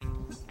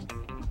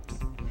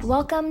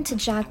Welcome to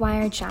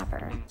Jaguar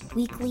Jabber,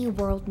 weekly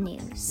world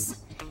news,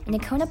 an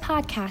Icona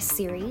podcast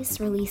series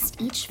released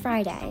each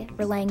Friday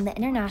relaying the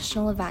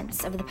international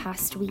events of the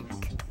past week.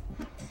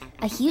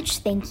 A huge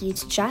thank you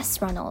to Jess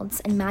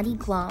Reynolds and Maddie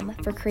Glom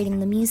for creating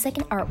the music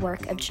and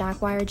artwork of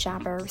Jaguar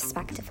Jabber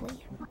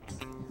respectively.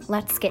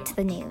 Let's get to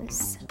the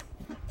news.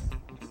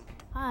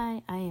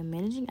 Hi, I am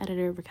Managing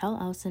Editor Raquel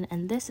Ellison,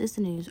 and this is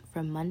the news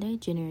from Monday,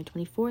 January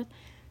 24th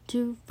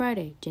to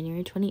Friday,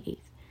 January 28th.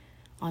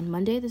 On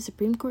Monday, the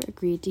Supreme Court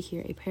agreed to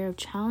hear a pair of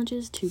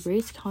challenges to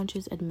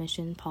race-conscious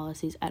admission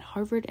policies at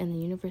Harvard and the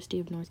University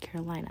of North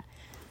Carolina.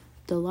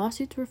 The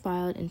lawsuits were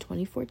filed in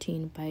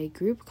 2014 by a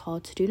group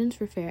called Students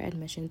for Fair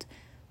Admissions,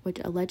 which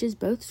alleges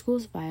both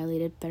schools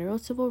violated federal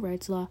civil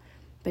rights law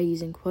by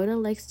using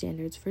quota-like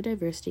standards for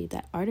diversity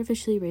that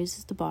artificially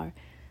raises the bar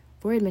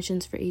for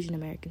admissions for Asian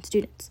American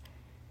students.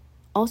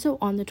 Also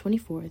on the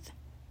 24th,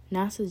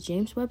 NASA's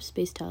James Webb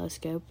Space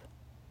Telescope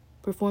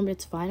performed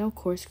its final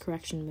course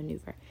correction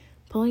maneuver,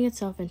 pulling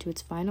itself into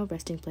its final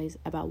resting place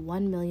about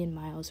 1 million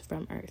miles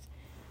from Earth.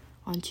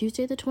 On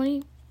Tuesday the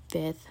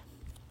 25th,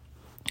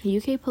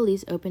 UK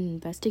police opened an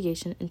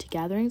investigation into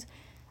gatherings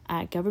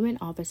at government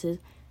offices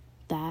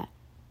that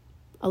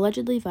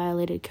allegedly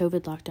violated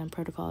COVID lockdown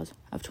protocols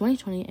of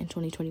 2020 and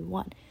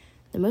 2021.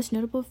 The most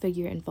notable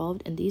figure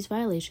involved in these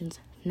violations,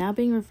 now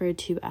being referred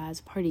to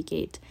as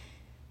Partygate,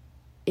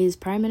 is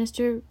Prime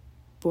Minister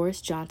Boris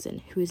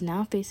Johnson, who is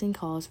now facing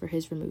calls for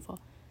his removal.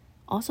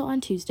 Also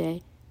on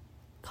Tuesday,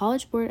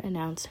 College Board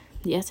announced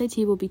the SAT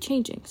will be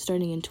changing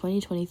starting in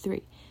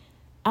 2023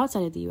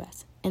 outside of the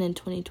U.S. and in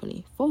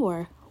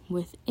 2024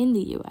 within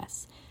the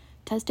U.S.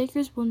 Test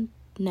takers will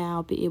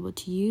now be able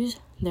to use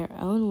their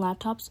own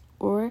laptops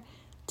or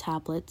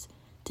tablets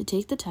to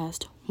take the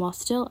test while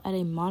still at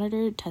a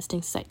monitored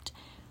testing site.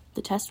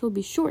 The test will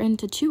be shortened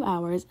to 2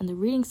 hours and the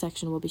reading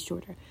section will be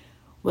shorter,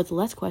 with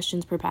less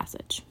questions per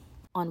passage.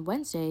 On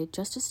Wednesday,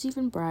 Justice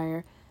Stephen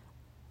Breyer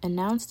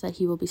announced that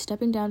he will be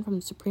stepping down from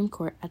the Supreme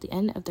Court at the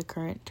end of the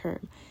current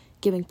term,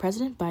 giving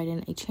President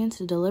Biden a chance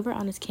to deliver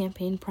on his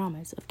campaign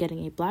promise of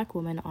getting a black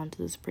woman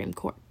onto the Supreme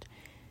Court.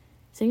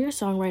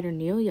 Singer-songwriter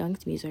Neil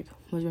Young's music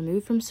was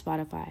removed from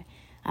Spotify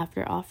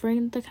after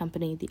offering the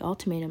company the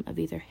ultimatum of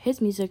either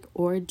his music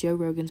or Joe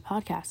Rogan's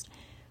podcast,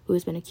 who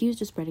has been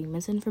accused of spreading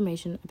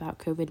misinformation about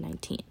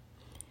COVID-19.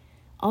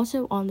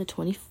 Also on the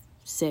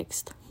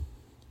 26th,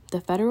 the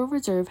Federal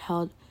Reserve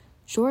held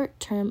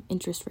short-term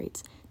interest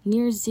rates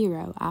near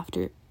zero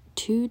after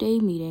 2-day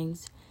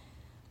meetings,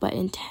 but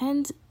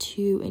intends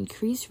to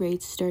increase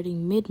rates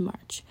starting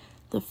mid-March,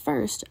 the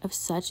first of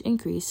such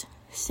increase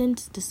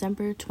since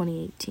December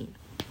 2018.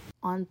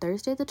 On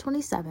Thursday the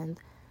 27th,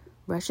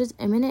 Russia's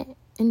imminent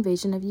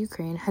invasion of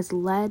Ukraine has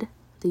led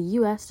the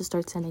U.S. to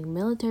start sending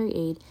military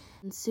aid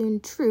and soon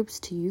troops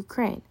to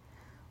Ukraine.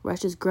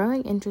 Russia's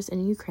growing interest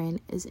in Ukraine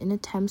is in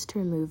attempts to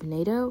remove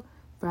NATO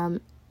from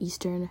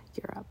Eastern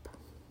Europe.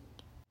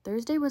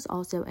 Thursday was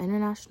also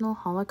International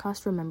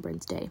Holocaust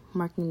Remembrance Day,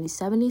 marking the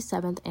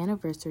 77th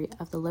anniversary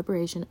of the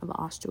liberation of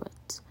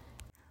Auschwitz.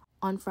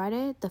 On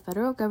Friday, the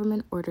federal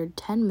government ordered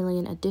 10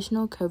 million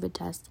additional COVID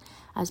tests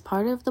as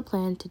part of the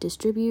plan to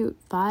distribute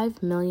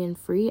 5 million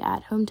free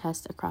at-home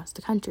tests across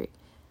the country.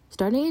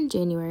 Starting in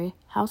January,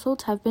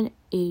 households have been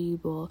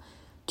able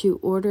to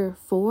order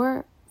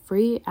 4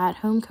 free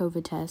at-home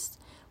COVID tests,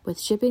 with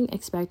shipping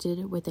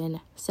expected within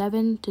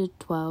 7 to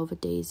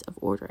 12 days of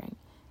ordering.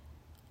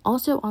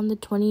 Also on the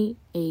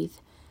 28th,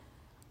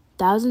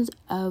 thousands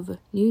of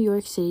New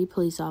York City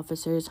police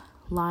officers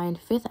lined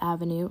Fifth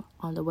Avenue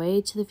on the way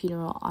to the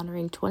funeral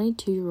honoring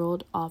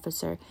 22-year-old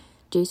officer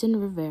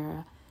Jason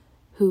Rivera,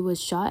 who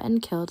was shot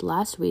and killed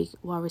last week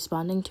while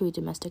responding to a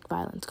domestic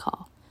violence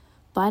call.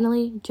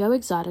 Finally, Joe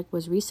Exotic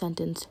was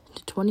resentenced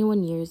to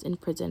 21 years in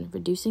prison,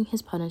 reducing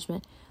his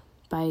punishment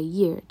by a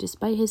year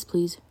despite his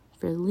pleas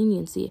for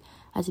leniency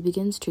as he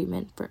begins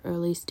treatment for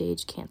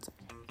early-stage cancer.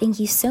 Thank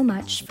you so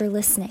much for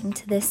listening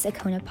to this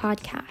Icona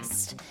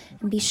podcast,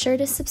 and be sure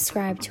to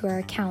subscribe to our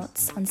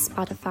accounts on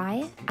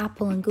Spotify,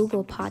 Apple and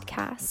Google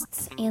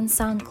Podcasts, and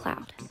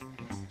SoundCloud.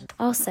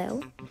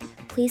 Also,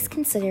 please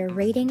consider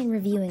rating and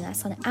reviewing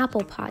us on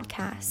Apple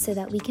Podcasts so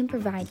that we can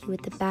provide you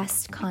with the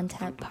best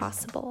content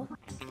possible.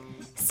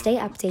 Stay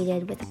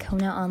updated with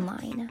Icona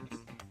Online.